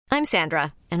I'm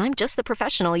Sandra, and I'm just the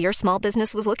professional your small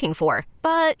business was looking for.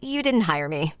 But you didn't hire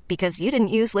me because you didn't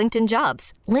use LinkedIn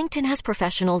Jobs. LinkedIn has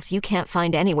professionals you can't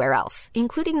find anywhere else,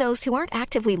 including those who aren't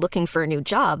actively looking for a new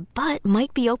job, but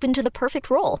might be open to the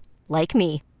perfect role, like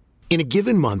me. In a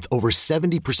given month, over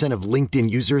 70% of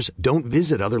LinkedIn users don't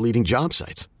visit other leading job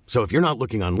sites. So if you're not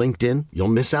looking on LinkedIn, you'll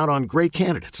miss out on great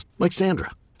candidates like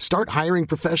Sandra. Start hiring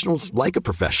professionals like a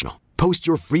professional. Post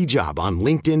your free job on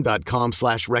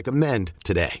linkedin.com/recommend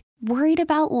today. Worried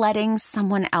about letting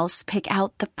someone else pick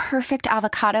out the perfect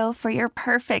avocado for your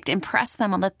perfect impress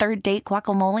them on the third date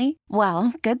guacamole?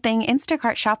 Well, good thing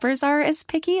Instacart shoppers are as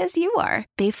picky as you are.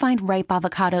 They find ripe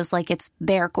avocados like it's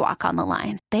their guac on the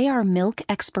line. They are milk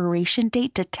expiration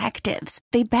date detectives.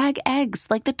 They bag eggs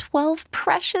like the 12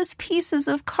 precious pieces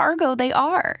of cargo they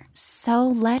are. So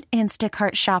let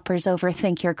Instacart shoppers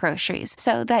overthink your groceries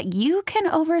so that you can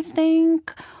overthink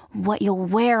what you'll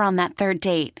wear on that third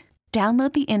date.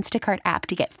 Download the Instacart app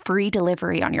to get free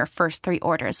delivery on your first 3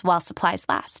 orders while supplies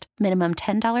last. Minimum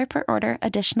 $10 per order.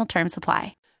 Additional terms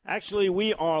apply. Actually,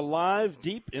 we are live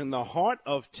deep in the heart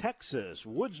of Texas,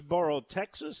 Woodsboro,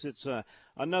 Texas. It's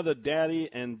another daddy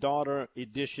and daughter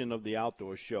edition of the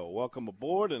Outdoor Show. Welcome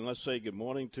aboard, and let's say good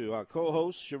morning to our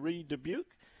co-host, Cheri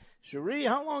Dubuque. Cheri,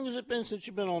 how long has it been since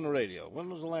you've been on the radio? When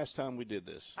was the last time we did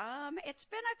this? It's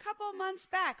been a couple months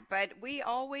back, but we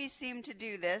always seem to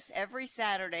do this every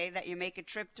Saturday that you make a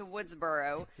trip to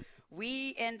Woodsboro.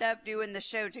 We end up doing the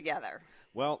show together.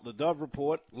 Well, the Dove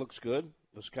Report looks good,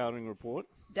 the scouting report.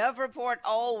 Dove Report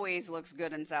always looks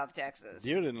good in South Texas.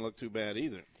 Deer didn't look too bad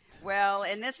either. Well,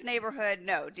 in this neighborhood,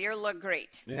 no. Deer look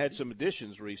great. They had some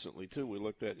additions recently, too, we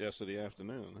looked at yesterday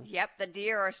afternoon. Huh? Yep, the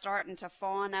deer are starting to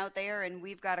fawn out there, and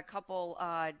we've got a couple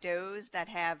does that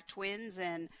have twins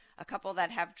and a couple that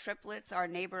have triplets. Our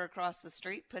neighbor across the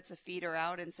street puts a feeder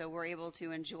out, and so we're able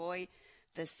to enjoy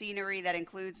the scenery that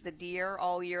includes the deer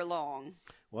all year long.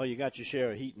 Well, you got your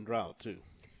share of heat and drought, too.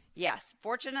 Yes.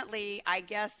 Fortunately, I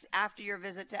guess after your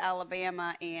visit to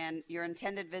Alabama and your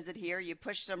intended visit here, you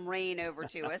pushed some rain over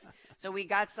to us. So we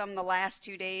got some the last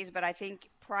 2 days, but I think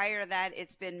prior to that,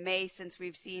 it's been May since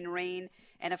we've seen rain.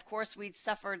 And, of course, we'd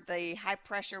suffered the high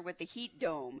pressure with the heat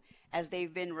dome, as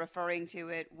they've been referring to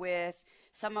it, with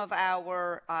some of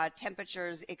our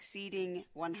temperatures exceeding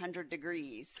 100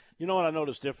 degrees. You know what I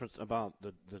noticed difference about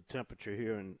the temperature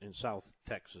here in South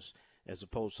Texas as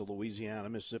opposed to Louisiana,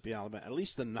 Mississippi, Alabama? At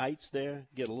least the nights there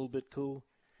get a little bit cool.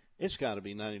 It's got to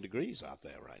be 90 degrees out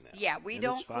there right now. Yeah, we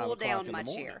don't cool down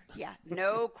much here. Yeah,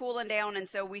 no cooling down, and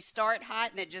so we start hot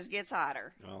and it just gets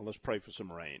hotter. Well, let's pray for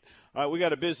some rain. All right, we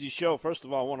got a busy show. First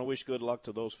of all, I want to wish good luck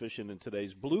to those fishing in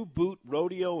today's Blue Boot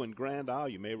Rodeo in Grand Isle.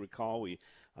 You may recall we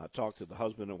talked to the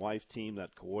husband and wife team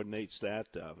that coordinates that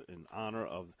in honor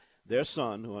of their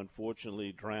son, who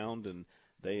unfortunately drowned, and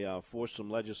they forced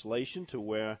some legislation to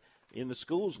where in the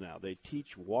schools now they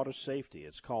teach water safety.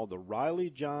 It's called the Riley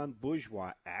John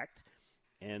Bourgeois Act,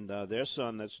 and their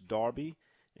son, that's Darby,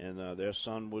 and their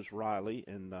son was Riley,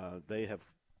 and they have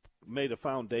made a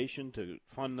foundation to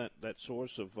fund that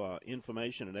source of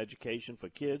information and education for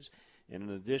kids. And in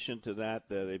addition to that,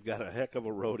 they've got a heck of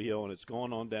a rodeo, and it's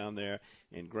going on down there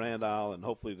in Grand Isle, and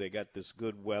hopefully they got this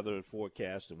good weather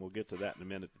forecast, and we'll get to that in a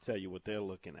minute to tell you what they're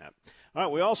looking at. All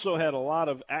right, we also had a lot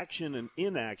of action and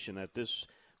inaction at this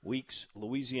week's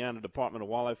Louisiana Department of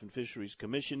Wildlife and Fisheries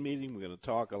Commission meeting. We're going to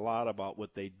talk a lot about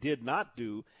what they did not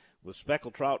do with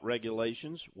speckled trout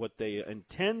regulations, what they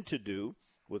intend to do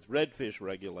with redfish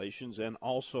regulations, and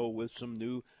also with some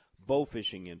new bow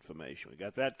fishing information. We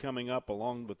got that coming up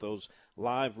along with those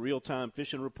live real-time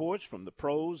fishing reports from the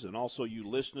pros and also you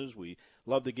listeners. We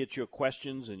love to get your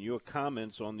questions and your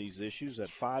comments on these issues at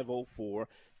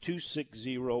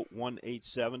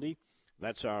 504-260-1870.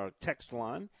 That's our text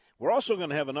line. We're also going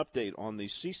to have an update on the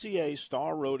CCA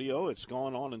Star Rodeo. It's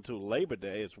going on until Labor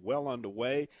Day. It's well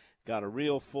underway. Got a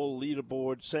real full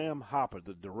leaderboard. Sam Hopper,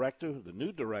 the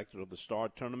new director of the Star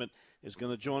Tournament, is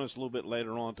going to join us a little bit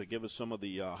later on to give us some of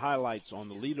the highlights on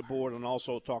the leaderboard and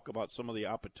also talk about some of the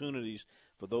opportunities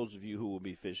for those of you who will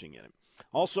be fishing in it.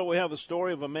 Also, we have the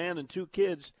story of a man and 2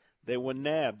 kids. They were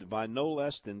nabbed by no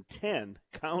less than 10,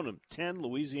 count them, 10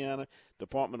 Louisiana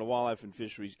Department of Wildlife and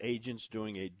Fisheries agents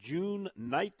during a June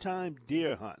nighttime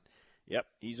deer hunt. Yep,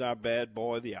 he's our bad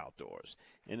boy of the outdoors.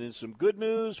 And in some good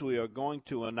news, we are going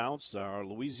to announce our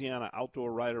Louisiana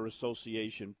Outdoor Writer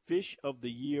Association Fish of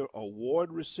the Year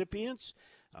Award recipients.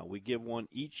 We give one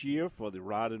each year for the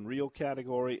rod and reel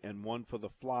category and one for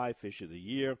the fly fish of the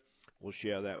year. We'll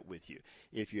share that with you.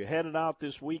 If you're headed out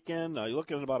this weekend, you're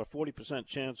looking at about a 40%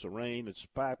 chance of rain. It's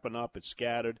popping up. It's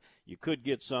scattered. You could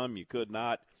get some. You could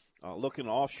not. Looking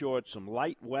offshore at some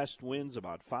light west winds,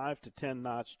 about 5 to 10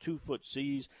 knots, 2-foot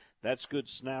seas. That's good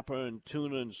snapper and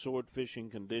tuna and sword fishing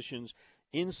conditions.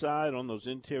 Inside on those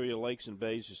interior lakes and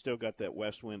bays, you still got that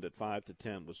west wind at 5 to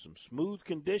 10 with some smooth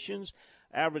conditions.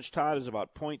 Average tide is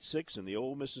about 0.6 in the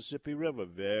old Mississippi River.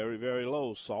 Very, very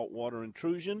low saltwater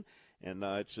intrusion, and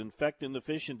it's infecting the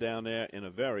fishing down there in a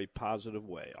very positive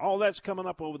way. All that's coming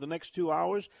up over the next 2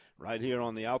 hours right here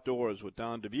on the Outdoors with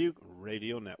Don Dubuque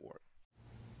Radio Network.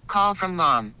 Call from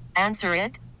mom. Answer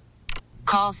it.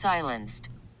 Call silenced.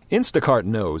 Instacart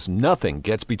knows nothing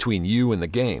gets between you and the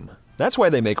game. That's why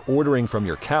they make ordering from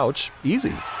your couch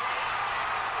easy.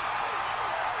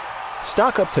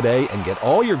 Stock up today and get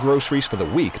all your groceries for the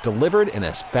week delivered in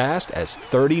as fast as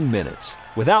 30 minutes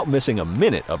without missing a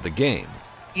minute of the game.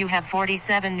 You have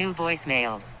 47 new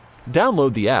voicemails.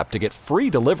 Download the app to get free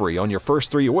delivery on your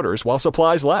first 3 orders while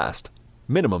supplies last.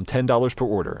 Minimum $10 per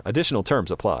order. Additional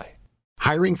terms apply.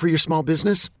 Hiring for your small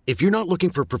business? If you're not looking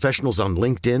for professionals on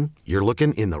LinkedIn, you're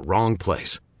looking in the wrong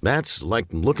place. That's like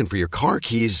looking for your car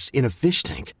keys in a fish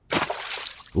tank.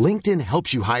 LinkedIn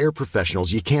helps you hire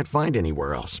professionals you can't find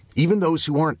anywhere else, even those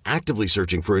who aren't actively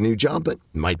searching for a new job but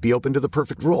might be open to the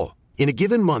perfect role. In a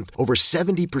given month, over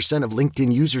 70% of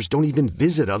LinkedIn users don't even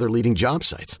visit other leading job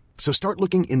sites. So start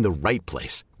looking in the right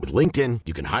place. With LinkedIn,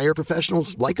 you can hire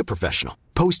professionals like a professional.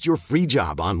 Post your free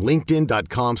job on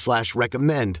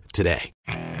linkedin.com/recommend today.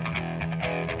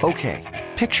 Okay,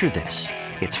 picture this.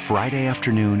 It's Friday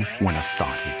afternoon when a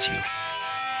thought hits you.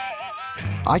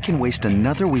 I can waste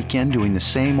another weekend doing the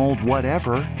same old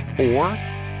whatever, or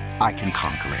I can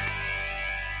conquer it.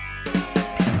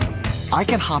 I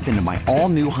can hop into my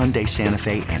all-new Hyundai Santa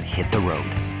Fe and hit the road.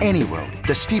 Any road.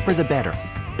 The steeper, the better.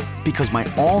 Because my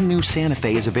all-new Santa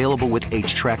Fe is available with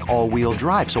H-Track all-wheel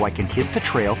drive, so I can hit the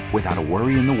trail without a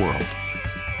worry in the world.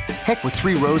 Heck, with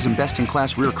 3 rows and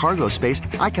best-in-class rear cargo space,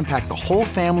 I can pack the whole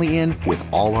family in with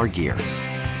all our gear.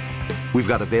 We've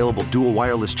got available dual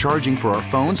wireless charging for our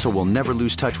phones, so we'll never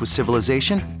lose touch with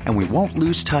civilization, and we won't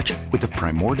lose touch with the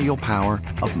primordial power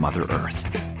of Mother Earth.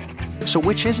 So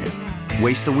which is it?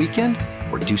 Waste the weekend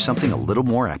or do something a little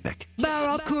more epic?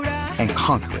 And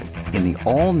conquer it in the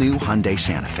all-new Hyundai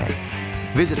Santa Fe.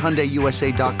 Visit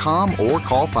HyundaiUSA.com or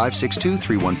call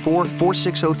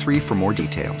 562-314-4603 for more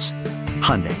details.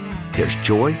 Hyundai, there's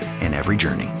joy in every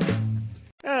journey.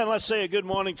 And let's say a good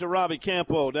morning to Robbie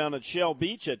Campo down at Shell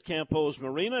Beach at Campo's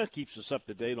Marina. Keeps us up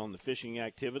to date on the fishing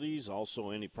activities. Also,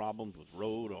 any problems with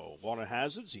road or water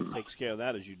hazards, he takes care of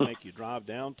that as you make your drive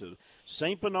down to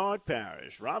St. Bernard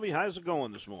Parish. Robbie, how's it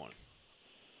going this morning?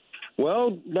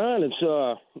 Well, Don,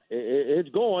 it's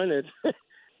going.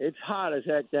 It's hot as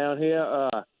heck down here.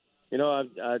 I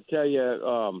tell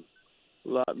you,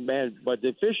 man, but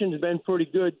the fishing's been pretty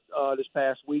good this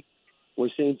past week.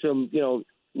 We've seen some,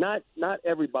 not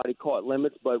everybody caught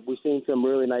limits, but we've seen some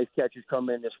really nice catches come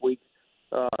in this week.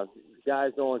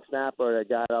 Guys throwing snapper that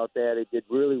got out there, they did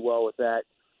really well with that.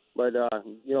 But,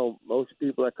 most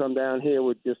people that come down here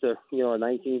with just a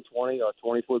 19, 20 or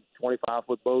 20-foot,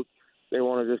 25-foot boat, they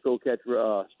want to just go catch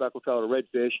speckled trout or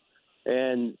redfish.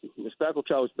 And the speckled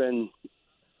trout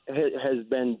has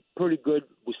been pretty good.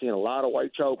 We've seen a lot of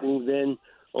white trout move in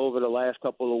over the last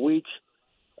couple of weeks.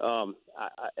 Don,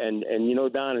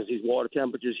 as these water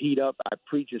temperatures heat up, I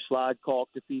preach a slide caulk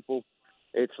to people.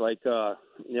 It's like,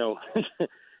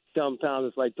 sometimes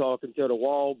it's like talking to the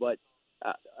wall, but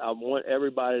I want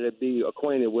everybody to be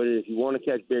acquainted with it. If you want to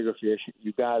catch bigger fish,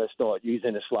 you got to start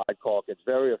using the slide caulk. It's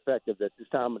very effective at this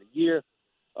time of the year.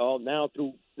 Now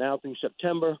through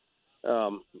September,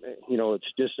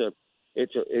 it's just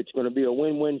it's going to be a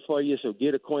win-win for you. So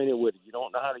get acquainted with it. You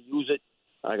don't know how to use it.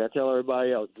 Like I tell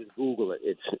everybody else, just Google it.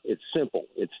 It's simple.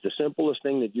 It's the simplest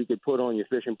thing that you could put on your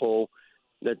fishing pole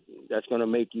that's going to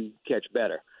make you catch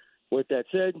better. With that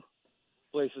said,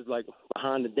 places like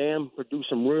behind the dam produce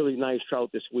some really nice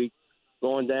trout this week.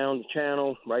 Going down the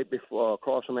channel right before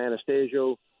across from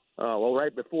Anastasio,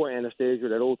 right before Anastasio,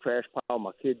 that old trash pile.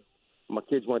 My kids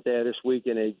went there this week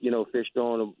and they fished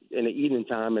on in the evening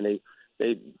time, and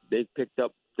they picked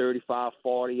up 35,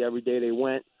 40 every day they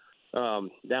went.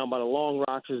 Down by the Long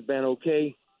Rocks has been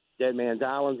okay. Dead Man's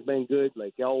Island's been good.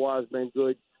 Lake Elwha's been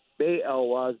good. Bay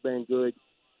Elwha's been good.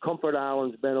 Comfort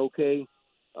Island's been okay.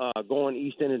 Going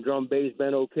east into Drum Bay's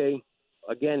been okay.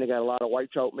 Again, they got a lot of white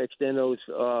trout mixed in those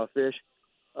fish.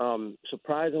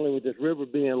 Surprisingly, with this river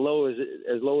being low as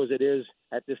low as it is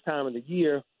at this time of the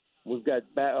year, we've got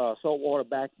saltwater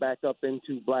back up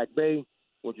into Black Bay,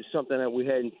 which is something that we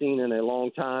hadn't seen in a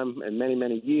long time, in many,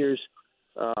 many years.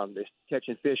 They're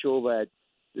catching fish over at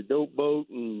the Dope Boat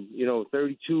and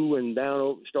 32 and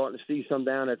down, starting to see some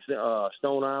down at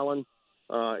Stone Island.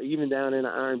 even down in the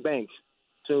Iron Banks.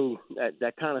 So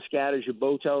that kind of scatters your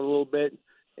boats out a little bit,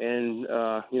 and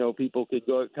people could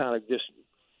go kind of just,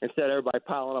 instead of everybody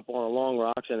piling up on the long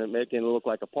rocks and it making it look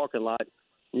like a parking lot,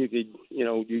 you could,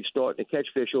 you start to catch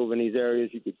fish over in these areas.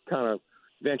 You could kind of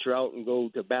venture out and go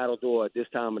to Battledore at this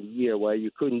time of the year, where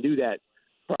you couldn't do that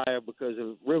prior because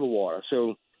of river water.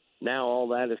 So now all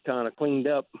that is kind of cleaned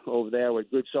up over there with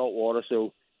good salt water.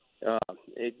 So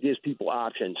it gives people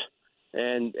options,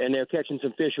 and they're catching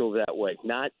some fish over that way.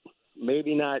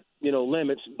 Maybe not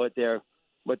limits, but they're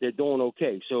doing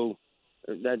okay. So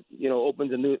that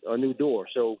opens a new door.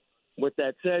 So with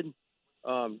that said,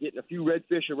 getting a few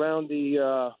redfish around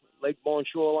the Lake Bourne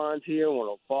shorelines here on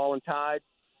a falling tide.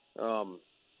 On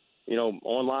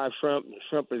live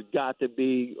shrimp has got to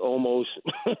be almost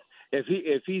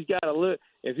if he's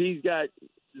got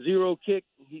zero kick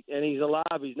and he's alive,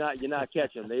 you're not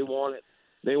catching him. They want it.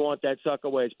 They want that sucker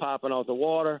where it's popping out the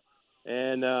water,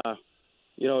 and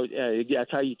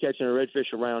that's how you catching a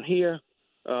redfish around here.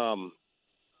 Don,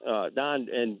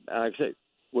 and like I said,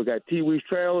 we got Tiwi's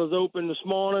trailers open this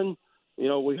morning.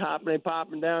 We hopping and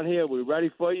popping down here. We're ready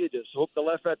for you. Just hook the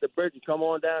left at the bridge and come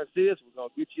on down and see us. We're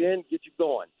gonna get you in, get you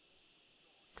going.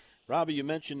 Robbie, you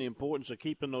mentioned the importance of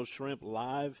keeping those shrimp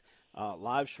live.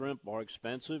 Live shrimp are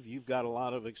expensive. You've got a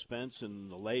lot of expense in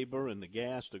the labor and the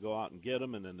gas to go out and get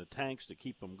them, and then the tanks to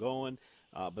keep them going.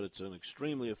 But it's an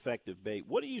extremely effective bait.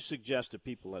 What do you suggest to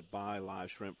people that buy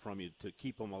live shrimp from you to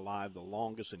keep them alive the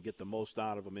longest and get the most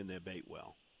out of them in their bait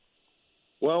well?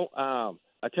 Well,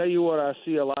 I tell you what I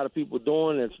see a lot of people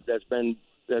doing that's been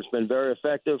very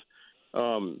effective.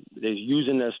 They're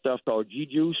using that stuff called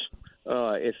G-Juice.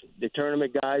 If the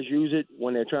tournament guys use it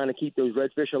when they're trying to keep those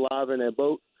redfish alive in their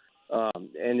boat, and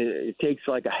it takes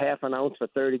like a half an ounce for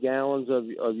 30 gallons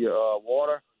of your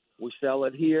water. We sell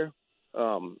it here.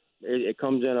 It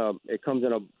comes in a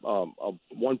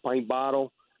 1 pint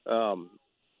bottle, and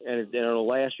it'll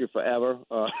last you forever.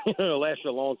 It'll last you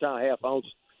a long time. Half ounce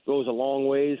goes a long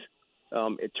ways.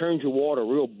 It turns your water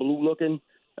real blue looking.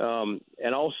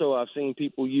 And also I've seen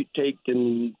people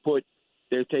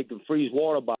they're taking freeze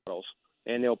water bottles,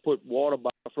 and they'll put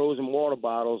frozen water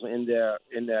bottles in their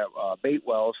bait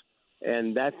wells,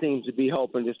 and that seems to be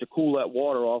helping just to cool that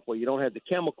water off, where you don't have the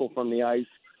chemical from the ice,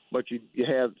 but you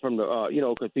have from the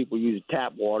because people use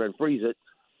tap water and freeze it,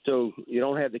 so you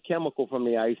don't have the chemical from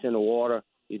the ice in the water.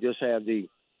 You just have the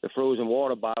frozen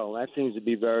water bottle, and that seems to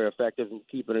be very effective in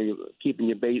keeping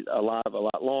your bait alive a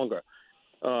lot longer.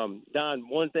 Don,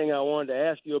 one thing I wanted to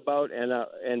ask you about,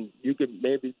 and you could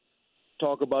maybe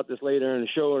talk about this later in the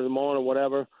show or in the morning or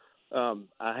whatever.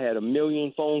 I had 1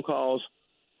 million phone calls.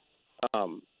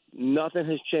 Nothing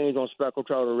has changed on speckled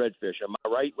trout or redfish. Am I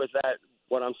right with that,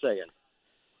 what I'm saying?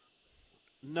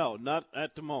 No, not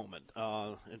at the moment.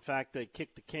 In fact, they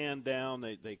kicked the can down.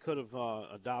 They could have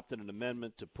adopted an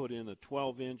amendment to put in a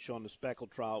 12-inch on the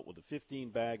speckled trout with a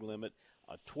 15-bag limit,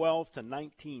 a 12 to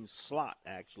 19 slot,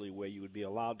 actually, where you would be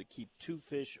allowed to keep 2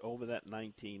 fish over that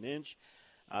 19-inch.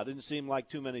 Didn't seem like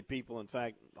too many people. In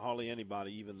fact, hardly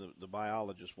anybody, even the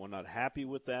biologists, were not happy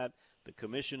with that. The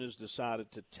commissioners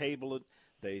decided to table it.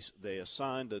 They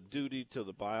assigned a duty to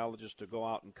the biologists to go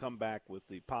out and come back with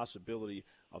the possibility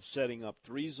of setting up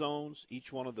 3 zones,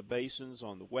 each one of the basins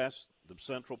on the west, the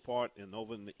central part, and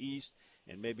over in the east,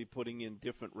 and maybe putting in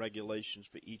different regulations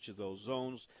for each of those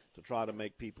zones to try to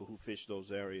make people who fish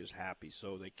those areas happy.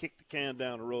 So they kicked the can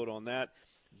down the road on that.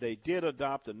 They did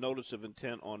adopt a notice of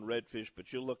intent on redfish,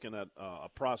 but you're looking at a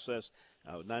process,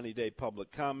 90-day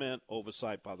public comment,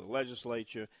 oversight by the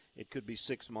legislature. It could be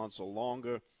 6 months or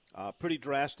longer. Pretty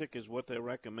drastic is what they're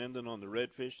recommending on the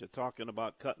redfish. They're talking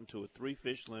about cutting to a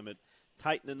 3-fish limit,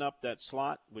 tightening up that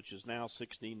slot, which is now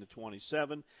 16 to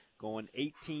 27, going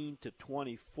 18 to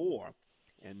 24,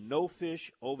 and no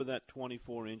fish over that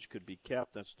 24-inch could be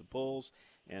kept. That's the bulls,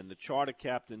 and the charter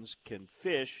captains can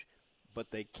fish,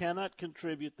 but they cannot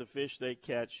contribute the fish they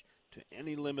catch to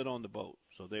any limit on the boat.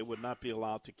 So they would not be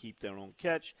allowed to keep their own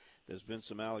catch. There's been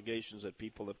some allegations that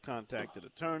people have contacted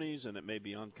attorneys, and it may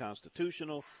be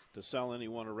unconstitutional to sell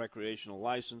anyone a recreational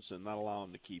license and not allow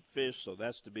them to keep fish. So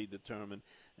that's to be determined.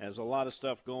 There's a lot of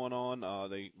stuff going on.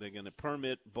 They're going to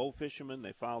permit bow fishermen.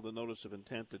 They filed a notice of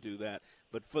intent to do that.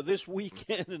 But for this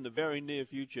weekend in the very near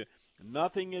future,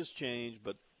 nothing has changed,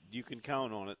 but you can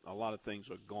count on it. A lot of things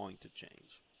are going to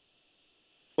change.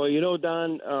 Well,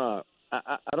 Don,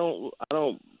 I don't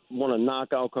want to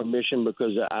knock out commission,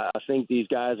 because I think these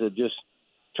guys are just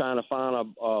trying to find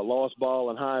a lost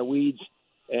ball in high weeds,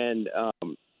 and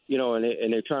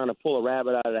and they're trying to pull a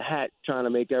rabbit out of the hat, trying to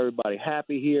make everybody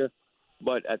happy here.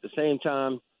 But at the same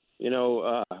time,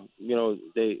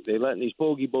 they letting these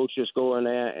pogie boats just go in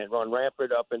there and run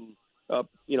rampant up,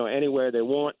 anywhere they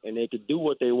want, and they could do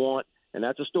what they want, and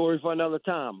that's a story for another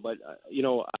time. But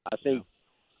I think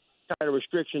tighter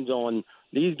restrictions on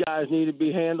these guys need to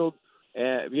be handled,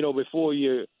 before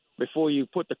you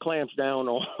put the clamps down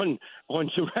on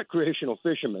recreational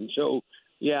fishermen. So,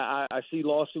 yeah, I see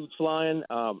lawsuits flying.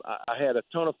 I had a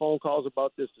ton of phone calls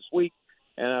about this week,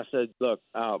 and I said, look,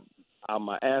 I'm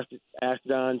asked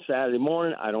Don Saturday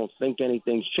morning. I don't think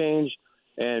anything's changed.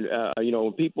 And,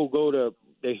 when people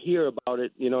they hear about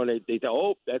it, they say,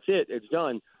 oh, that's it. It's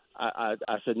done. I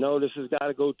said, no, this has got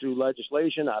to go through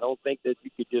legislation. I don't think that you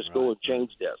could just go and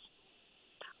change this.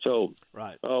 So,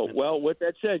 well, with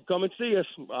that said, come and see us.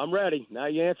 I'm ready. Now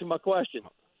you answer my question.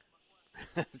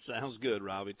 Sounds good,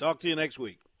 Robbie. Talk to you next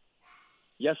week.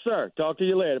 Yes, sir. Talk to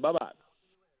you later. Bye-bye.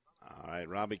 All right,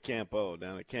 Robbie Campo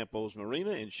down at Campo's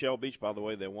Marina in Shell Beach. By the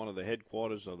way, they're one of the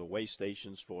headquarters of the weigh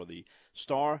stations for the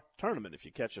Star Tournament. If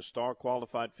you catch a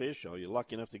Star-qualified fish or you're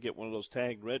lucky enough to get one of those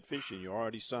tagged redfish and you're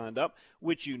already signed up,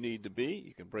 which you need to be,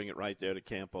 you can bring it right there to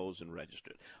Campo's and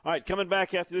register it. All right, coming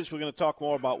back after this, we're going to talk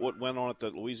more about what went on at the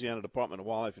Louisiana Department of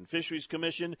Wildlife and Fisheries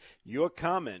Commission. Your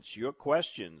comments, your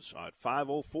questions are at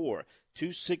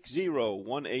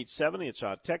 504-260-1870. It's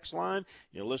our text line.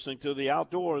 You're listening to The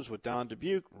Outdoors with Don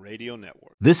Dubuque Radio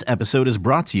Network. This episode is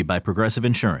brought to you by Progressive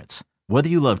Insurance. Whether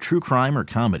you love true crime or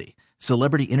comedy,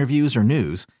 celebrity interviews or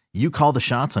news, you call the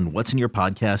shots on what's in your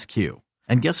podcast queue.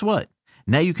 And guess what?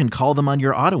 Now you can call them on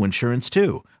your auto insurance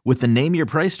too with the Name Your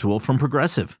Price tool from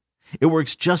Progressive. It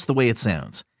works just the way it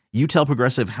sounds. You tell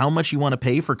Progressive how much you want to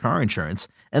pay for car insurance,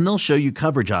 and they'll show you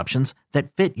coverage options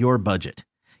that fit your budget.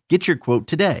 Get your quote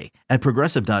today at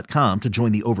Progressive.com to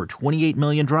join the over 28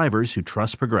 million drivers who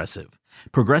trust Progressive.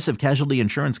 Progressive Casualty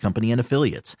Insurance Company and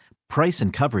Affiliates. Price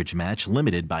and coverage match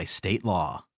limited by state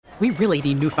law. We really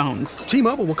need new phones.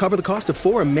 T-Mobile will cover the cost of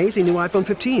 4 amazing new iPhone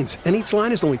 15s, and each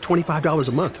line is only $25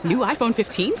 a month. New iPhone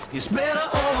 15s? It's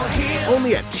better over here.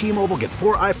 Only at T-Mobile, get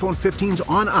 4 iPhone 15s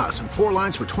on us and 4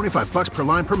 lines for $25 per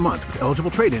line per month with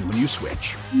eligible trade-in when you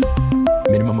switch.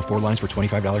 Minimum of 4 lines for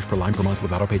 $25 per line per month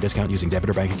with autopay discount using debit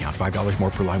or bank account. $5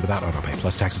 more per line without autopay,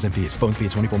 plus taxes and fees. Phone fee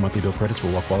at 24 monthly bill credits for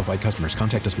well-qualified customers.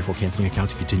 Contact us before canceling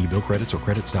account to continue bill credits or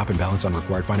credit stop and balance on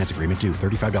required finance agreement due.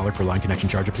 $35 per line connection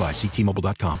charge applies. See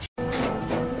T-Mobile.com.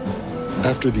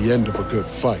 After the end of a good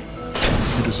fight,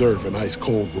 you deserve an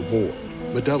ice-cold reward.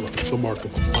 Modelo is the mark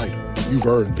of a fighter. You've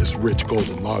earned this rich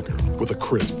golden lager with a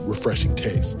crisp, refreshing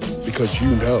taste. Because you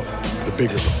know, the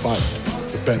bigger the fight,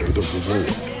 the better the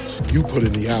reward. You put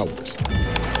in the hours,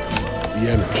 the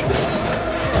energy,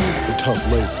 the tough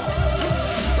labor.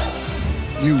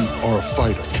 You are a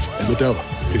fighter, and Modelo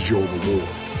is your reward.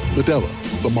 Modelo,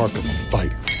 the mark of a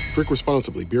fighter. Drink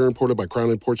responsibly. Beer imported by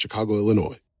Crown Imports, Chicago,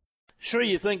 Illinois. Sure,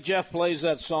 you think Jeff plays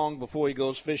that song before he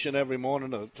goes fishing every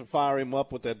morning to fire him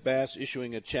up with that bass,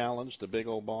 issuing a challenge to big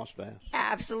old boss bass?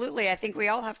 Absolutely. I think we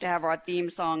all have to have our theme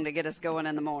song to get us going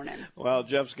in the morning. Well,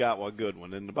 Jeff's got one good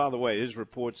one. And by the way, his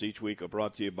reports each week are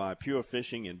brought to you by Pure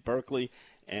Fishing in Berkeley.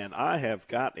 And I have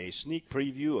got a sneak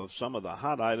preview of some of the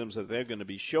hot items that they're going to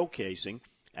be showcasing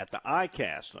at the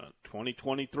ICAST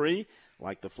 2023.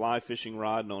 Like the fly fishing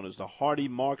rod known as the Hardy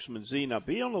Marksman Z. Now,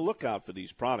 be on the lookout for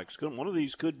these products. One of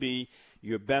these could be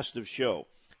your best of show.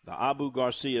 The Abu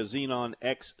Garcia Xenon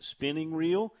X spinning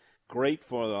reel, great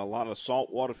for a lot of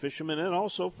saltwater fishermen and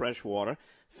also freshwater.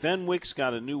 Fenwick's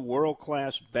got a new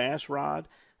world-class bass rod.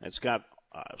 It's got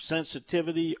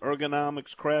sensitivity,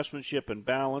 ergonomics, craftsmanship, and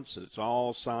balance. It's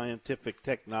all scientific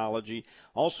technology.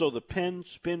 Also, the Penn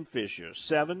Spin Fisher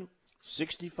 7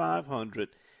 6500.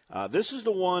 This is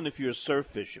the one if you're a surf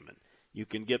fisherman. You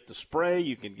can get the spray,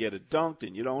 you can get it dunked,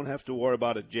 and you don't have to worry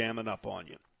about it jamming up on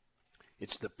you.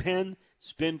 It's the Penn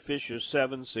Spin Fisher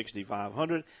 7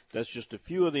 6500. That's just a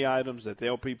few of the items that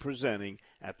they'll be presenting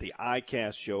at the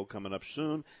ICAST show coming up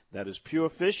soon. That is Pure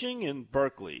Fishing in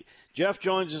Berkeley. Jeff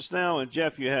joins us now, and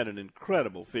Jeff, you had an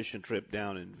incredible fishing trip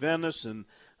down in Venice, and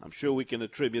I'm sure we can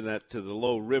attribute that to the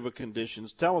low river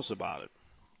conditions. Tell us about it.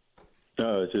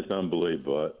 No, it's just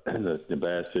unbelievable. The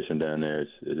bass fishing down there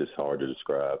is just hard to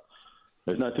describe.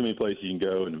 There's not too many places you can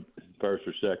go, and the first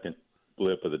or second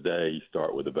blip of the day, you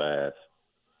start with a bass.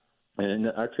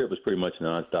 And our trip was pretty much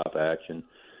nonstop action.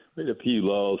 We had a few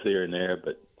lulls here and there,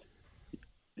 but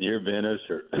near Venice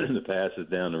or the passes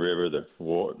down the river,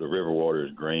 the river water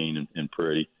is green and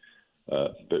pretty.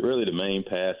 But really the main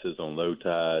passes on low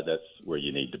tide, that's where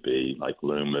you need to be, like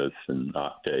Loomis and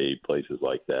Octave, places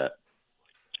like that.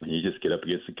 And you just get up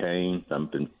against the cane.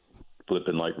 I've been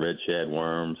flipping like red shad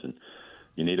worms, and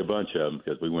you need a bunch of them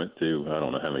because we went through, I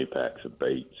don't know how many packs of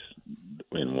baits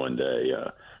in one day.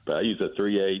 But I use a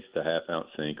 3/8 to half-ounce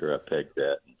sinker. I pegged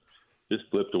that. Just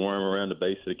flip the worm around the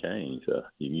base of the canes.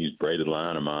 You can use braided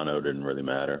line or mono, doesn't really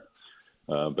matter.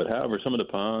 But however, some of the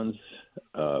ponds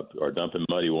are dumping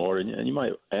muddy water, and you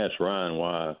might ask Ryan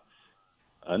why.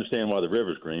 I understand why the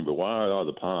river's green, but why are all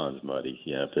the ponds muddy?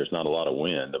 If there's not a lot of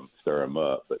wind, to stir them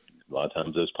up. But a lot of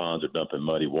times those ponds are dumping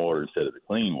muddy water instead of the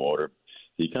clean water.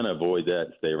 So you kind of avoid that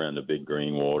and stay around the big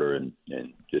green water, and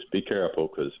just be careful,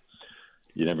 because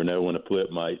you never know when a flip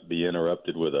might be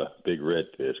interrupted with a big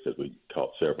redfish, because we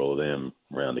caught several of them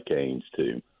around the canes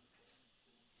too.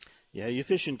 Yeah, you're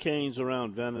fishing canes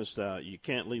around Venice. You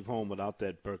can't leave home without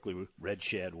that Berkeley red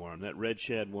shad worm. That red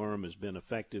shad worm has been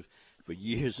effective for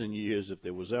years and years. If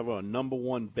there was ever a number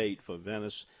one bait for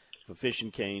Venice, for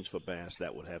fishing canes, for bass,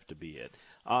 that would have to be it.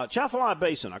 Chafalai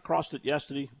Basin, I crossed it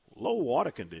yesterday. Low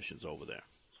water conditions over there.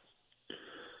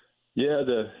 Yeah,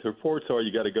 the reports are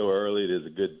you got to go early. It is a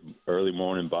good early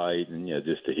morning bite, and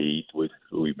just the heat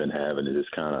we've been having is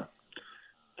just kind of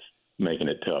making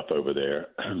it tough over there.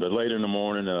 But later in the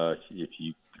morning, if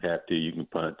you have to, you can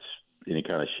punch any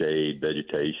kind of shade,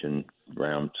 vegetation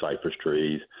around cypress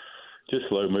trees. Just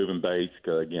slow-moving baits,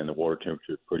 because, again, the water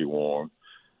temperature is pretty warm.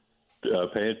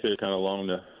 Panfish kind of along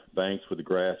the banks with the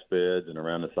grass beds and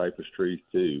around the cypress trees,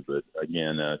 too. But,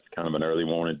 again, it's kind of an early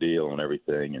morning deal on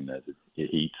everything, and as it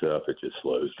heats up, it just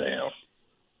slows down.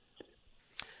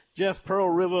 Jeff, Pearl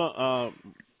River,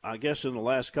 I guess in the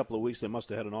last couple of weeks they must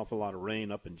have had an awful lot of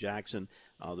rain up in Jackson.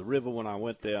 The river, when I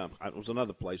went there, it was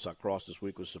another place I crossed this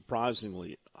week, was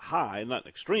surprisingly high, not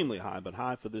extremely high, but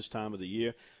high for this time of the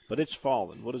year. But it's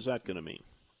fallen. What is that going to mean?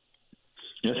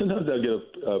 Yeah, sometimes they'll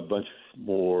get a bunch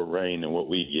more rain than what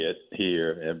we get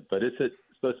here, but it's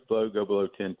supposed to go below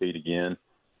 10 feet again.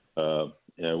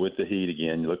 With the heat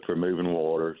again, you look for moving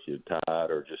water,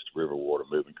 tide or just river water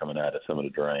moving coming out of some of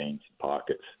the drains,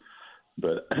 pockets.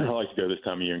 But I like to go this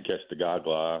time of year and catch the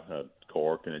goggle, a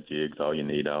cork and a jig's all you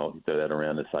need. I'll throw that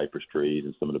around the cypress trees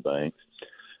and some of the banks.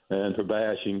 And for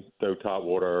bass, you can throw top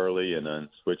water early and then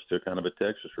switch to kind of a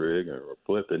Texas rig or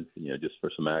flipping, just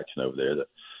for some action over there. The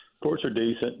ports are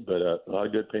decent, but a lot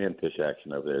of good panfish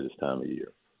action over there this time of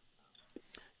year.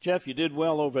 Jeff, you did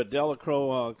well over at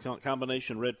Delacroix,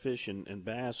 combination redfish and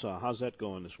bass. How's that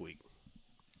going this week?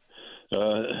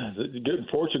 Good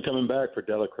fortune coming back for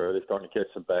Delacroix. They're starting to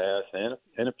catch some bass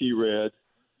and a few reds.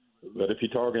 But if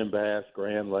you're targeting bass,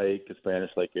 Grand Lake, the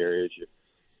Spanish Lake areas,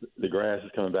 the grass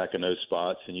is coming back in those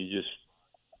spots, and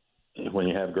when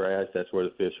you have grass, that's where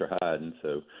the fish are hiding.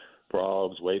 So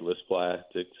frogs, weightless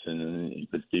plastics, and you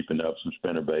could keeping up some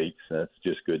spinner baits. That's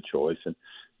just good choice. And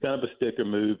kind of a sticker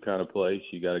move kind of place.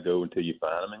 You got to go until you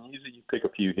find them, and usually you pick a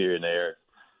few here and there.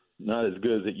 Not as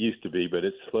good as it used to be, but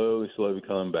it's slowly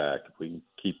coming back. If we can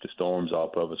keep the storms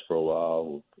off of us for a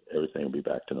while, everything will be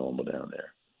back to normal down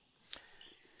there.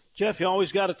 Jeff, you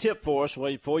always got a tip for us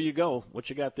before you go.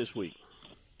 What you got this week?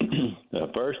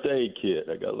 First aid kit.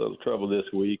 I got a little trouble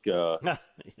this week. Yeah.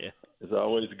 It's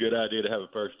always a good idea to have a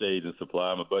first aid and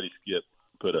supply. My buddy Skip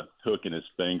put a hook in his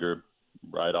finger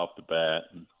right off the bat.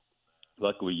 And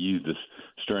luckily, we used this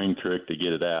string trick to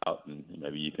get it out, and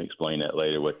maybe you can explain that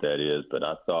later what that is. But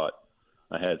I thought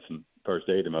I had some first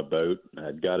aid in my boat. I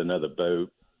had got another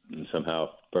boat, and somehow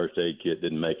first aid kit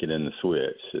didn't make it in the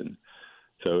switch. And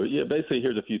so, basically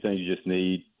here's a few things you just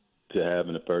need to have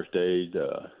in the first aid.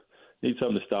 Need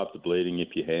something to stop the bleeding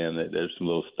if you have. There's some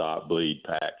little stop bleed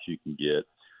packs you can get.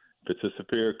 If it's a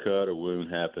severe cut or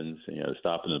wound happens,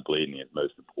 stopping the bleeding is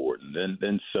most important.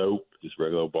 Then soap, just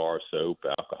regular bar soap,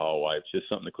 alcohol wipes, just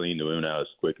something to clean the wound out as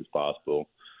quick as possible.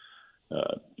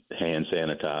 Hand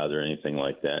sanitizer, anything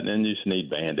like that. And then you just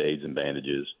need Band-Aids and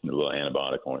bandages, a little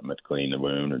antibiotic ointment to clean the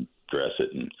wound and dress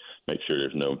it and make sure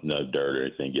there's no dirt or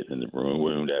anything getting in the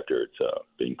wound after it's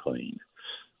being cleaned.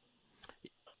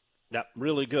 Yeah,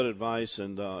 really good advice,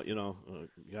 and, you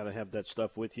got to have that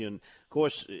stuff with you. And, of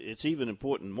course, it's even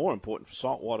more important for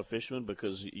saltwater fishermen,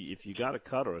 because if you got a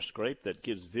cut or a scrape, that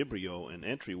gives Vibrio an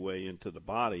entryway into the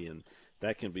body, and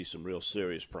that can be some real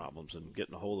serious problems. And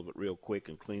getting a hold of it real quick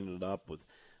and cleaning it up with,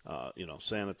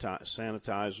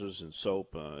 sanitizers and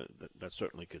soap, that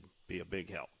certainly could be a big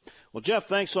help. Well, Jeff,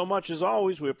 thanks so much as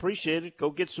always. We appreciate it. Go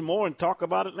get some more and talk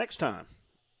about it next time.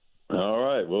 All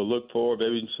right. We'll look forward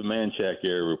maybe some Manchac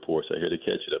area reports. I hear to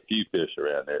catch a few fish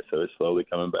around there, so it's slowly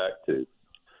coming back too.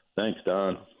 Thanks,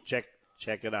 Don. Check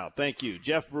it out. Thank you.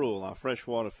 Jeff Bruhl, our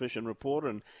freshwater fishing reporter,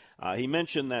 and he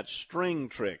mentioned that string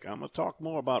trick. I'm going to talk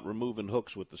more about removing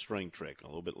hooks with the string trick a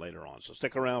little bit later on, so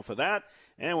stick around for that.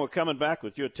 And we're coming back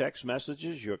with your text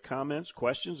messages, your comments,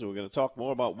 questions, and we're going to talk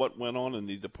more about what went on in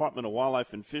the Department of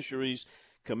Wildlife and Fisheries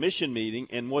commission meeting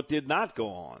and what did not go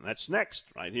on. That's next,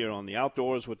 right here on the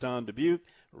Outdoors with Don Dubuque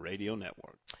Radio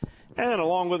Network. And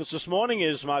along with us this morning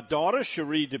is my daughter,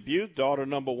 Cheri Dubuque, daughter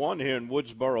number 1 here in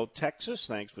Woodsboro, Texas.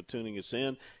 Thanks for tuning us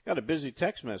in. Got a busy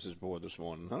text message board this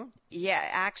morning, huh? Yeah,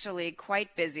 actually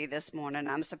quite busy this morning.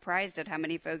 I'm surprised at how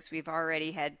many folks we've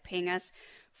already had ping us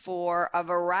for a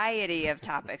variety of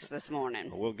topics this morning.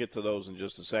 We'll get to those in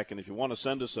just a second. If you want to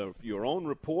send us your own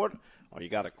report or you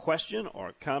got a question or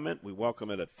a comment, we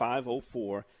welcome it at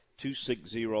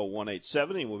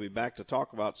 504-260-1870. We'll be back to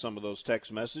talk about some of those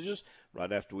text messages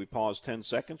right after we pause 10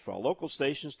 seconds for our local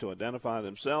stations to identify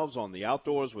themselves on the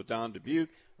Outdoors with Don Dubuque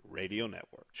Radio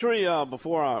Network. Cheri,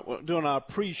 before doing our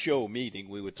pre-show meeting,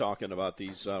 we were talking about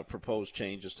these proposed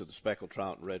changes to the speckled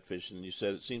trout and redfish, and you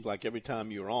said it seems like every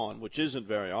time you're on, which isn't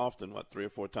very often, 3 or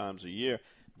 4 times a year,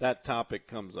 that topic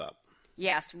comes up.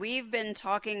 Yes, we've been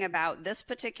talking about this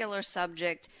particular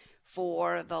subject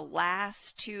for the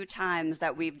last 2 times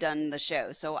that we've done the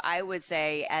show. So I would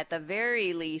say at the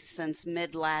very least since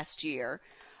mid last year,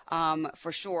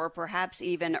 for sure, perhaps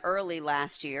even early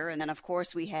last year. And then, of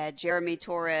course, we had Jeremy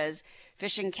Torres,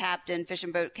 fishing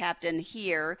boat captain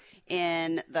here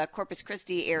in the Corpus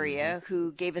Christi area,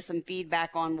 who gave us some feedback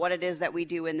on what it is that we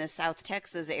do in the South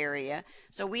Texas area.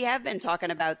 So we have been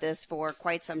talking about this for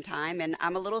quite some time, and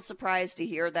I'm a little surprised to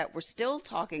hear that we're still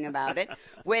talking about it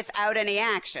without any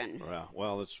action.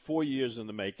 Well, it's 4 years in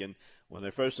the making. When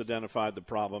they first identified the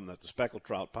problem that the speckled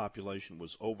trout population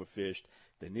was overfished,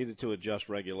 they needed to adjust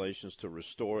regulations to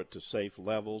restore it to safe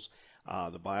levels.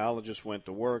 The biologists went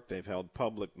to work. They've held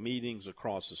public meetings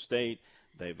across the state.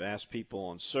 They've asked people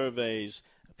on surveys.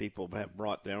 People have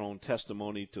brought their own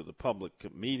testimony to the public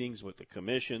meetings with the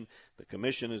commission. The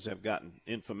commissioners have gotten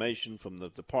information from the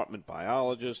department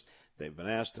biologists. They've been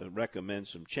asked to recommend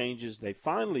some changes. They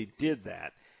finally did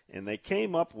that. And they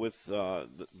came up with the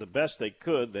best they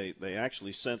could. They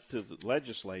actually sent to the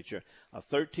legislature a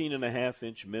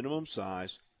 13.5-inch minimum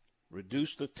size,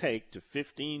 reduced the take to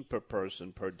 15 per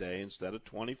person per day instead of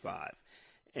 25.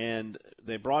 And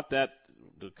they brought that,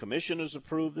 the commissioners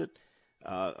approved it.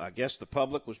 I guess the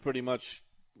public was pretty much,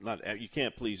 you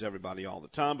can't please everybody all the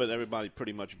time, but everybody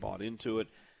pretty much bought into it.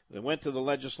 They went to the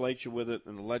legislature with it,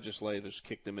 and the legislators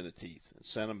kicked them in the teeth and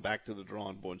sent them back to the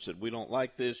drawing board and said, we don't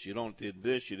like this, you did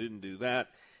this, you didn't do that.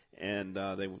 And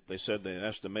they said the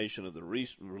estimation of the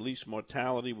release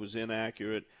mortality was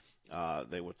inaccurate.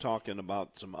 They were talking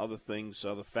about some other things,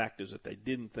 other factors that they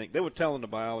didn't think. They were telling the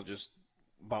biologists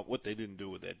about what they didn't do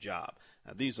with their job.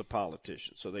 Now, these are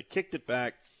politicians. So they kicked it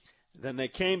back. Then they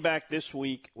came back this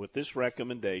week with this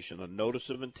recommendation, a notice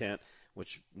of intent,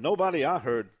 which nobody I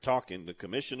heard talking, the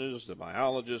commissioners, the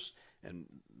biologists, and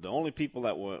the only people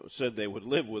that said they would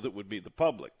live with it would be the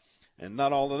public, and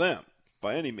not all of them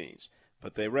by any means.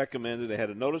 But they recommended, they had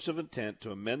a notice of intent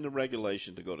to amend the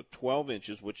regulation to go to 12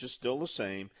 inches, which is still the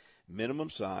same, minimum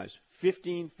size,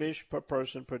 15 fish per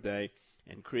person per day,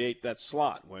 and create that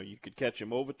slot where you could catch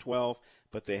them over 12,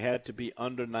 but they had to be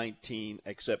under 19,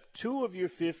 except 2 of your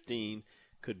 15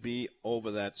 could be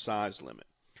over that size limit.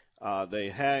 They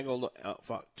haggled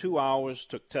for 2 hours,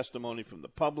 took testimony from the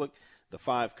public. The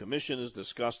 5 commissioners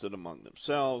discussed it among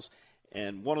themselves.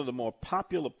 And one of the more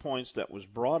popular points that was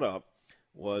brought up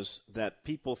was that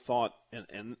people thought,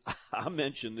 and I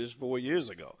mentioned this 4 years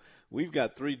ago, we've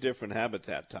got 3 different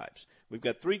habitat types. We've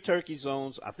got 3 turkey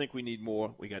zones. I think we need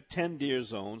more. We got 10 deer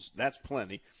zones. That's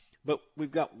plenty. But we've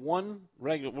got 1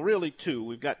 regular, well, really 2.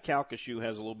 We've got Calcasieu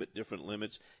has a little bit different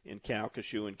limits in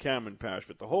Calcasieu and Cameron Parish,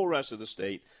 but the whole rest of the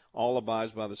state all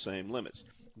abides by the same limits.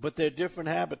 But they're different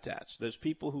habitats. There's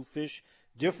people who fish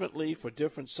differently for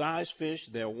different size fish.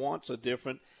 Their wants are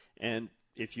different. And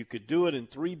if you could do it in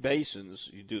 3 basins,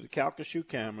 you do the Calcasieu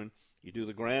Cameron, you do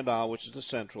the Grand Isle, which is the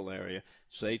central area,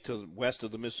 say to the west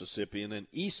of the Mississippi, and then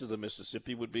east of the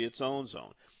Mississippi would be its own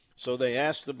zone. So they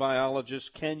asked the biologists,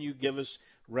 can you give us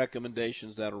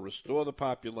recommendations that will restore the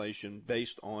population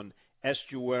based on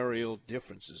estuarial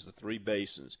differences, the 3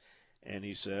 basins? And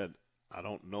he said, I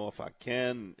don't know if I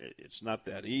can. It's not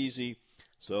that easy.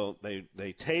 So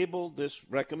they tabled this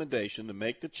recommendation to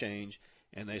make the change,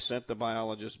 and they sent the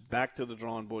biologists back to the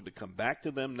drawing board to come back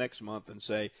to them next month and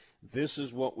say, this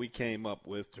is what we came up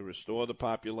with to restore the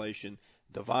population,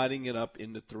 dividing it up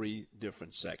into 3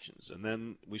 different sections. And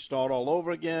then we start all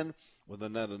over again with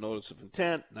another notice of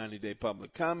intent, 90-day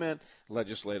public comment,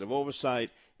 legislative oversight,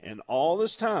 and all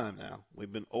this time now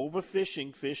we've been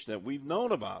overfishing fish that we've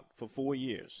known about for 4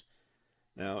 years.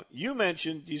 Now, you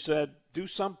said do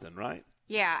something, right?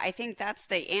 Yeah, I think that's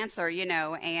the answer,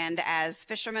 and as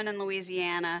fishermen in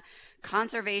Louisiana,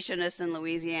 conservationists in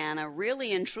Louisiana,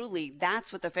 really and truly,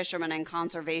 that's what the fishermen and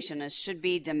conservationists should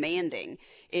be demanding,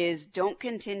 is don't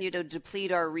continue to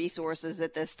deplete our resources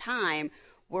at this time.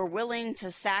 We're willing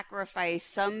to sacrifice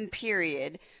some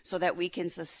period so that we can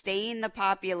sustain the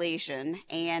population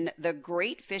and the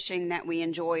great fishing that we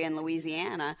enjoy in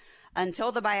Louisiana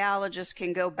until the biologist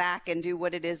can go back and do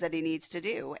what it is that he needs to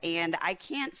do. And I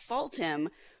can't fault him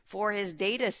for his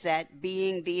data set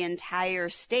being the entire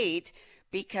state,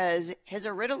 because his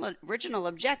original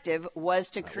objective was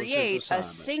to create a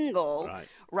single,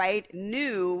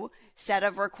 new set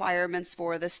of requirements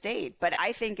for the state. But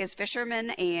I think as fishermen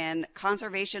and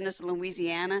conservationists in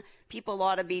Louisiana, people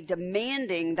ought to be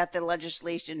demanding that the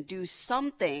legislation do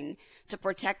something to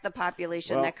protect the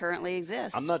population that currently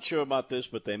exists. I'm not sure about this,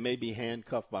 but they may be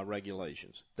handcuffed by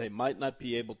regulations. They might not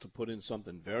be able to put in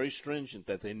something very stringent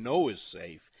that they know is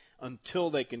safe until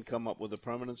they can come up with a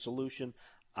permanent solution.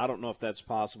 I don't know if that's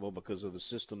possible because of the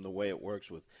system, the way it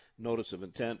works with notice of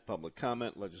intent, public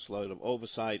comment, legislative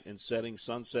oversight, and setting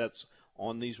sunsets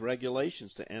on these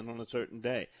regulations to end on a certain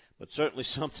day. But certainly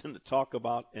something to talk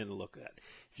about and look at.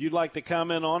 If you'd like to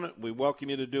comment on it, we welcome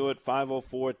you to do it,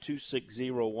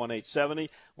 504-260-1870.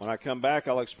 When I come back,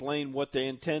 I'll explain what they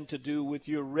intend to do with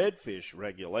your redfish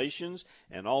regulations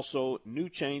and also new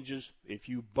changes if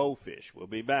you bowfish. We'll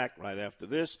be back right after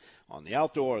this on the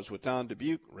Outdoors with Don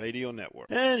Dubuque Radio Network.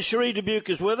 And Cheri Dubuque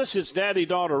is with us. It's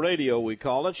Daddy-Daughter Radio, we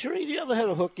call it. Cheri, do you ever get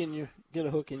a hook in your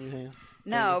hand?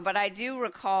 No, but I do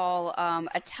recall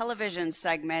a television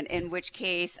segment in which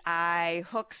case I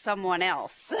hooked someone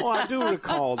else. Oh, I do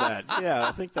recall that. Yeah,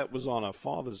 I think that was on a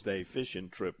Father's Day fishing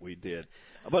trip we did.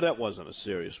 But that wasn't a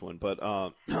serious one. But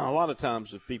a lot of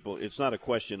times if people, it's not a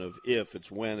question of if, it's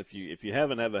when. If you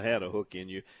haven't ever had a hook in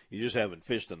you, you just haven't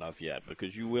fished enough yet,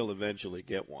 because you will eventually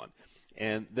get one.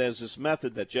 And there's this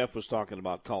method that Jeff was talking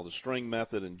about called the string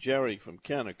method, and Cheri from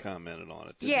Kenner commented on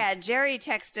it. Yeah, Cheri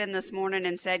texted in this morning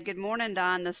and said, "Good morning,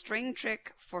 Don. The string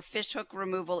trick for fish hook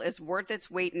removal is worth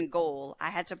its weight in gold.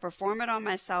 I had to perform it on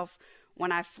myself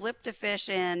when I flipped a fish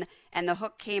in and the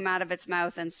hook came out of its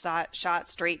mouth and shot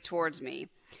straight towards me.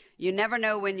 You never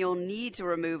know when you'll need to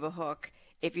remove a hook.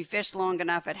 If you fish long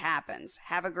enough, it happens.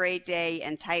 Have a great day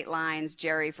and tight lines,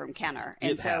 Cheri from Kenner."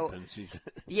 And it happens.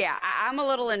 Yeah, I'm a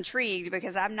little intrigued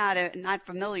because I'm not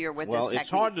familiar with this technique. Well,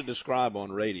 it's hard to describe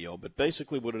on radio, but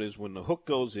basically what it is, when the hook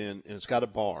goes in and it's got a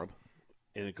barb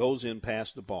and it goes in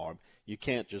past the barb, you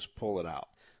can't just pull it out.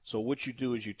 So what you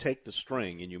do is you take the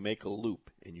string and you make a loop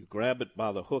and you grab it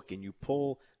by the hook and you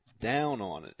pull down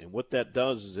on it. And what that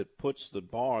does is it puts the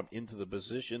barb into the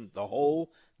position, the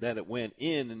hole that it went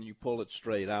in, and you pull it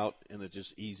straight out, and it's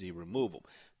just easy removal.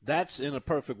 That's in a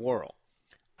perfect world.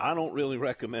 I don't really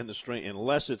recommend the string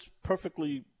unless it's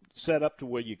perfectly set up to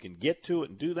where you can get to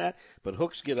it and do that. But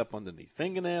hooks get up underneath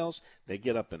fingernails. They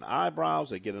get up in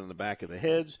eyebrows. They get in the back of the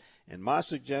heads. And my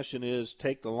suggestion is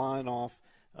take the line off.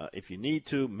 If you need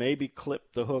to, maybe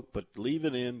clip the hook, but leave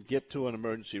it in, get to an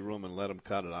emergency room, and let them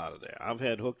cut it out of there. I've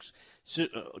had hooks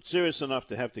serious enough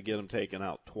to have to get them taken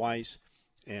out twice,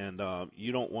 and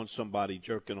you don't want somebody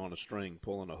jerking on a string,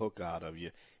 pulling a hook out of you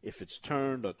if it's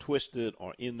turned or twisted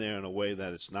or in there in a way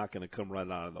that it's not going to come right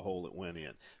out of the hole it went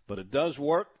in. But it does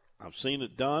work. I've seen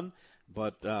it done,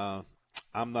 but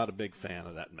I'm not a big fan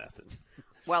of that method.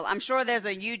 Well, I'm sure there's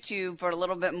a YouTube for a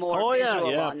little bit more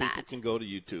visual on that. People can go to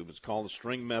YouTube. It's called the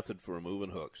string method for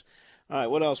removing hooks. All right,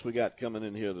 what else we got coming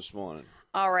in here this morning?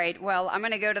 All right, well, I'm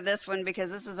going to go to this one because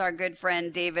this is our good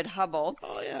friend David Hubble.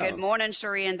 Oh, yeah. Good morning,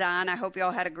 Cheri and Don. I hope you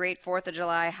all had a great 4th of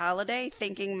July holiday.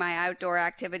 Thinking my outdoor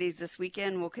activities this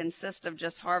weekend will consist of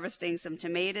just harvesting some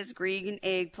tomatoes, green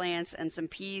eggplants, and some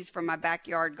peas from my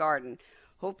backyard garden.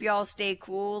 Hope you all stay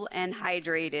cool and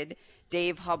hydrated.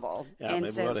 Dave Hubble. Yeah, and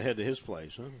maybe we ought to head to his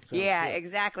place, huh? Yeah, good.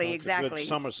 exactly. Good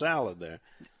summer salad there.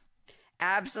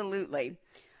 Absolutely.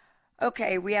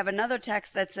 Okay, we have another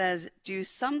text that says, do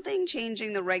something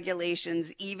changing the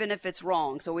regulations even if it's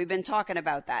wrong. So we've been talking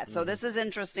about that. So this is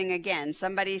interesting again.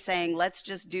 Somebody saying, let's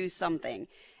just do something.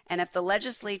 And if the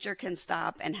legislature can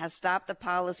stop and has stopped the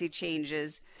policy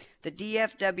changes, the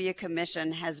DFW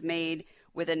Commission has made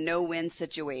with a no-win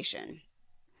situation.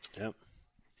 Yep.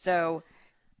 So...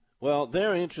 Well,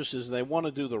 their interest is they want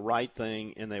to do the right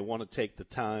thing, and they want to take the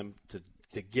time to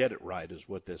get it right is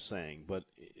what they're saying. But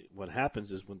what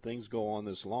happens is when things go on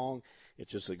this long, it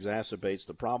just exacerbates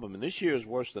the problem. And this year is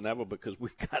worse than ever because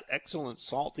we've got excellent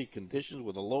salty conditions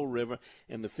with a low river,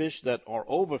 and the fish that are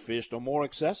overfished are more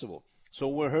accessible. So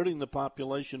we're hurting the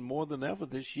population more than ever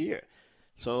this year.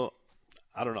 So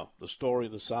I don't know.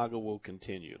 The saga will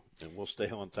continue, and we'll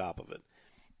stay on top of it.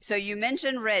 So you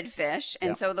mentioned redfish,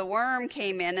 and so the worm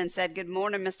came in and said, "Good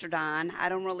morning, Mr. Don. I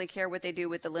don't really care what they do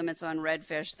with the limits on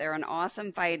redfish. They're an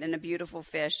awesome fight and a beautiful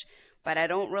fish, but I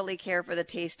don't really care for the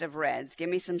taste of reds. Give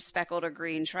me some speckled or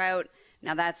green trout.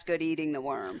 Now that's good eating, the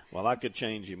worm." Well, I could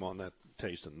change him on that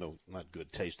tasting, no, not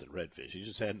good tasting redfish. He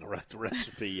just hadn't read the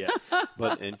recipe yet.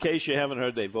 But in case you haven't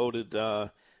heard, they voted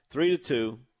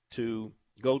 3-2 to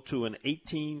go to an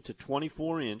 18 to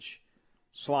 24-inch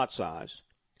slot size.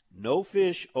 No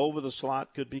fish over the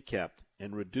slot could be kept,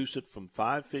 and reduce it from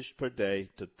 5 fish per day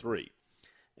to 3.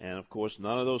 And, of course,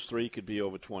 none of those 3 could be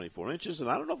over 24 inches. And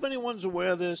I don't know if anyone's aware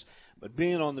of this, but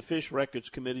being on the Fish Records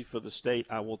Committee for the state,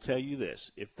 I will tell you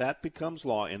this. If that becomes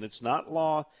law, and it's not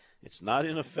law, it's not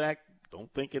in effect,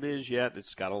 don't think it is yet,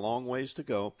 it's got a long ways to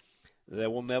go, there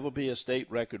will never be a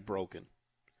state record broken,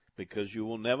 because you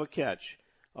will never catch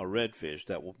a redfish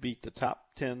that will beat the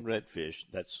top 10 redfish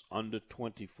that's under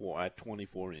 24 at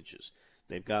 24 inches.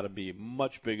 They've got to be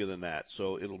much bigger than that.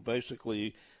 So it'll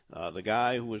basically, the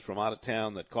guy who was from out of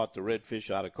town that caught the redfish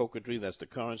out of Cocodrie, that's the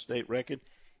current state record,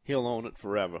 he'll own it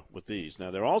forever with these.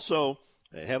 Now, they're also,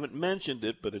 they haven't mentioned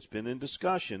it, but it's been in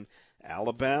discussion,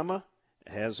 Alabama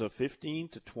has a 15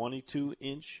 to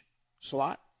 22-inch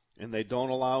slot, and they don't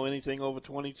allow anything over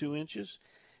 22 inches.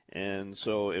 And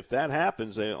so if that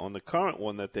happens, on the current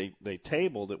one that they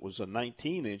tabled, it was a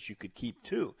 19-inch, you could keep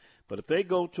 2. But if they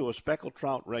go to a speckled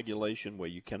trout regulation where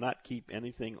you cannot keep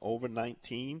anything over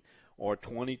 19 or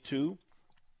 22,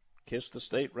 kiss the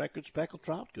state record speckled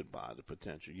trout goodbye, the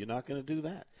potential. You're not going to do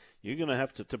that. You're going to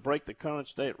have to break the current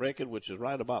state record, which is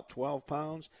right about 12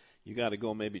 pounds, you got to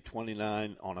go maybe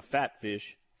 29 on a fat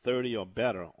fish, 30 or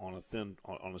better on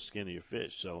a skinnier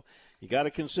fish. So you got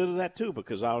to consider that too,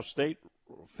 because our state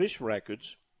fish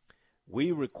records,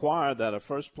 we require that a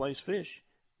first-place fish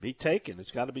be taken.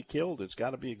 It's got to be killed. It's got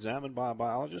to be examined by a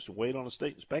biologist and weighed on a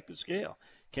state-inspected scale.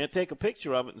 Can't take a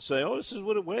picture of it and say, oh, this is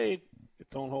what it weighed. It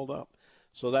don't hold up.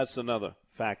 So that's another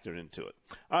factor into it.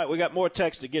 All right, we got more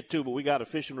text to get to, but we got a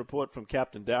fishing report from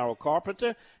Captain Daryl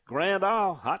Carpenter. Grand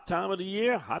Isle, hot time of the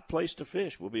year, hot place to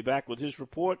fish. We'll be back with his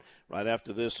report right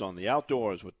after this on the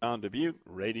Outdoors with Don Dubuque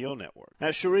Radio Network.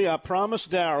 Now, Cheri, I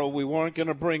promised Daryl we weren't going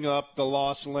to bring up the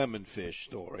lost lemonfish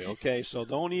story, okay? So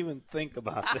don't even think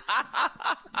about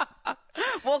that.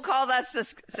 We'll call that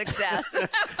success.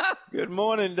 Good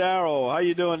morning, Daryl. How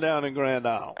you doing down in Grand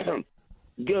Isle?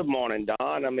 Good morning,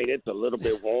 Don. I mean, it's a little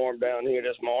bit warm down here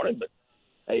this morning, but,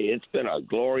 hey, it's been a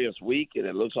glorious week, and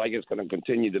it looks like it's going to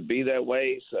continue to be that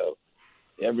way. So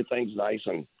everything's nice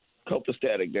and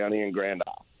copacetic down here in Grand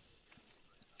Isle.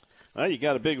 Well, you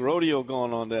got a big rodeo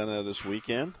going on down there this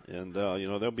weekend, and,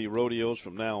 there'll be rodeos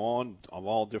from now on of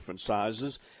all different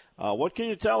sizes. What can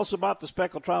you tell us about the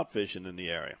speckled trout fishing in the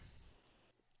area?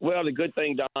 Well, the good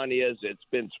thing, Don, is it's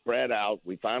been spread out.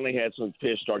 We finally had some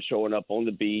fish start showing up on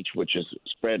the beach, which has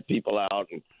spread people out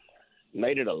and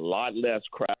made it a lot less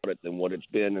crowded than what it's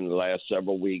been in the last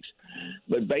several weeks.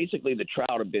 But basically, the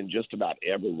trout have been just about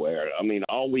everywhere. I mean,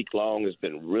 all week long has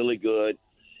been really good.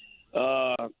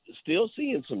 Still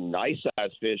seeing some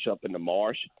nice-sized fish up in the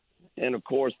marsh. And, of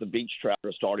course, the beach trout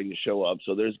are starting to show up.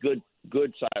 So there's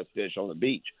good-sized fish on the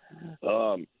beach.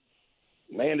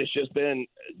 Man, it's just been,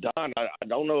 Don, I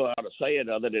don't know how to say it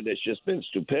other than it's just been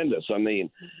stupendous. I mean,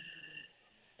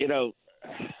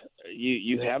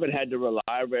 you haven't had to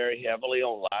rely very heavily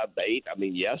on live bait. I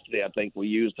mean, yesterday I think we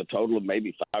used a total of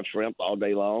maybe 5 shrimp all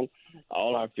day long.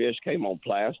 All our fish came on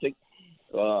plastic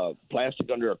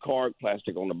under a cork,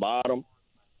 plastic on the bottom.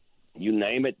 You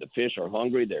name it, the fish are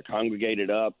hungry. They're congregated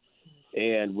up,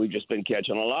 and we've just been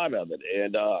catching a lot of it.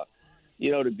 And,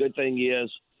 the good thing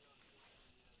is,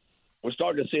 we're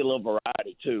starting to see a little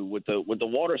variety too, with the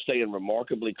water staying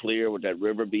remarkably clear, with that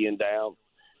river being down.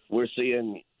 We're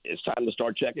seeing it's time to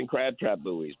start checking crab trap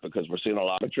buoys, because we're seeing a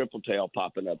lot of triple tail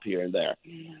popping up here and there.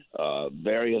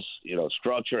 Various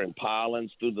structure and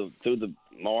pilings through the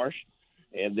marsh,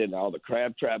 and then all the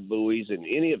crab trap buoys and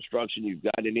any obstruction you've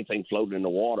got, anything floating in the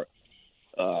water.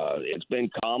 It's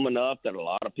been calm enough that a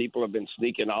lot of people have been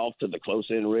sneaking off to the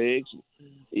close-in rigs.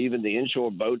 Even the inshore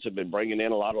boats have been bringing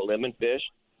in a lot of lemon fish.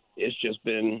 It's just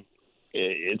been,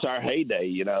 it's our heyday.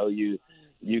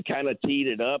 You kind of teed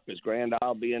it up as Grand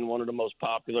Isle being one of the most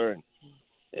popular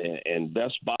and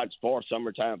best spots for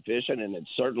summertime fishing, and it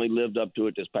certainly lived up to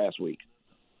it this past week.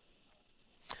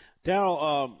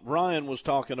 Daryl, Ryan was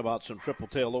talking about some triple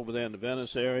tail over there in the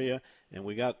Venice area, and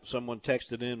we got someone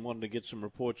texted in wanting to get some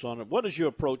reports on it. What is your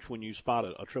approach when you spot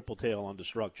a triple tail under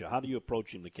structure? How do you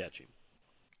approach him to catch him?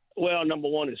 Well, number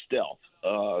one is stealth,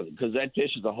 because that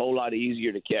fish is a whole lot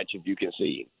easier to catch if you can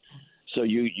see him. So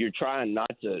you're trying not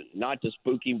to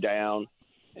spook him down,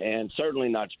 and certainly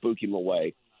not spook him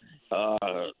away.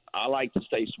 I like to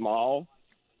stay small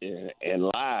and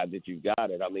live if you've got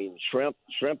it. I mean,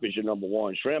 shrimp is your number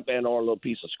one. Shrimp and or a little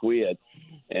piece of squid,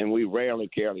 and we rarely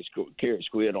carry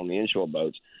squid on the inshore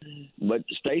boats. But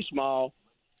stay small.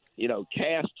 Don't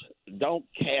cast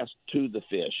to the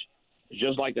fish. It's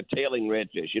just like a tailing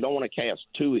redfish. You don't want to cast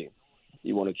to him.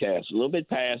 You want to cast a little bit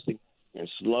past him and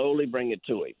slowly bring it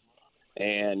to him.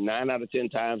 And 9 out of 10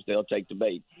 times they'll take the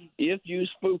bait. If you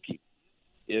spook him,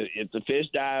 if the fish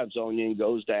dives on you and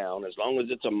goes down, as long as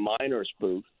it's a minor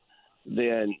spook,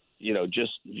 then, you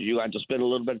have to spend a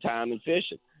little bit of time in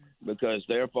fishing, because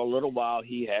there for a little while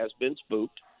he has been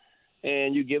spooked,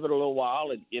 and you give it a little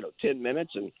while and, 10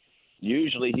 minutes, and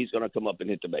usually he's going to come up and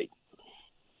hit the bait.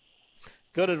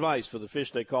 Good advice for the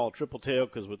fish they call triple tail,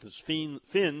 because with its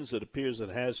fins, it appears it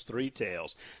has 3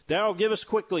 tails. Daryl, give us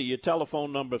quickly your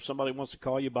telephone number if somebody wants to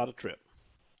call you about a trip.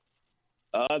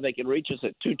 They can reach us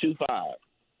at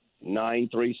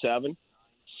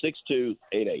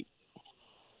 225-937-6288.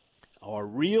 Or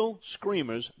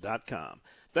realscreamers.com.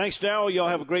 Thanks, Daryl. Y'all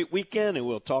have a great weekend, and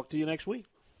we'll talk to you next week.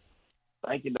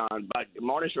 Thank you, Don. Bye. Good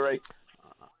morning, Cheri.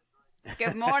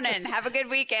 Good morning. Have a good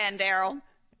weekend, Daryl.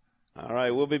 All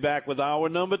right, we'll be back with hour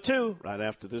number 2 right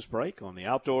after this break on the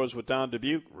Outdoors with Don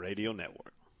Dubuque Radio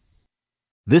Network.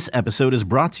 This episode is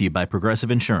brought to you by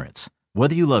Progressive Insurance.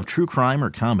 Whether you love true crime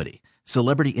or comedy,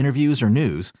 celebrity interviews or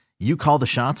news, you call the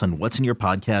shots on what's in your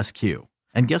podcast queue.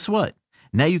 And guess what?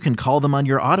 Now you can call them on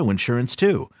your auto insurance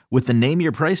too with the Name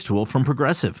Your Price tool from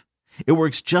Progressive. It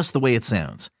works just the way it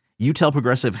sounds. You tell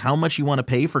Progressive how much you want to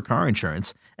pay for car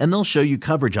insurance, and they'll show you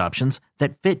coverage options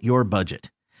that fit your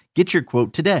budget. Get your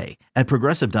quote today at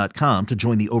Progressive.com to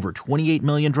join the over 28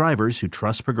 million drivers who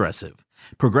trust Progressive.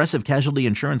 Progressive Casualty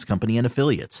Insurance Company and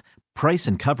Affiliates. Price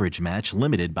and coverage match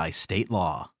limited by state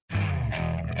law.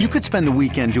 You could spend the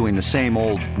weekend doing the same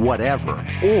old whatever,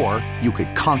 or you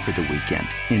could conquer the weekend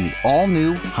in the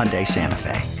all-new Hyundai Santa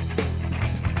Fe.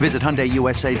 Visit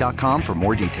HyundaiUSA.com for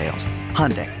more details.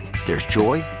 Hyundai, there's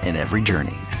joy in every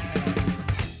journey.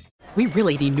 We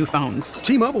really need new phones.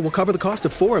 T-Mobile will cover the cost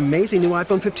of 4 amazing new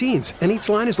iPhone 15s, and each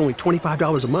line is only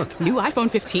 $25 a month. New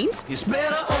iPhone 15s? It's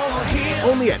better over here.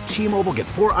 Only at T-Mobile, get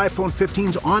 4 iPhone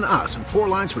 15s on us and 4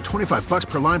 lines for $25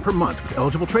 per line per month with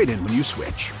eligible trade-in when you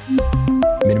switch.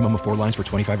 Minimum of 4 lines for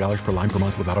 $25 per line per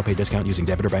month with autopay discount using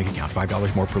debit or bank account.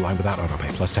 $5 more per line without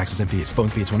autopay, plus taxes and fees. Phone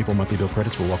fee at 24 monthly bill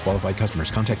credits for well-qualified customers.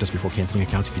 Contact us before canceling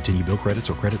account to continue bill credits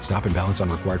or credit stop and balance on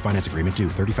required finance agreement due.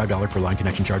 $35 per line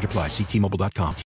connection charge applies. See T-Mobile.com.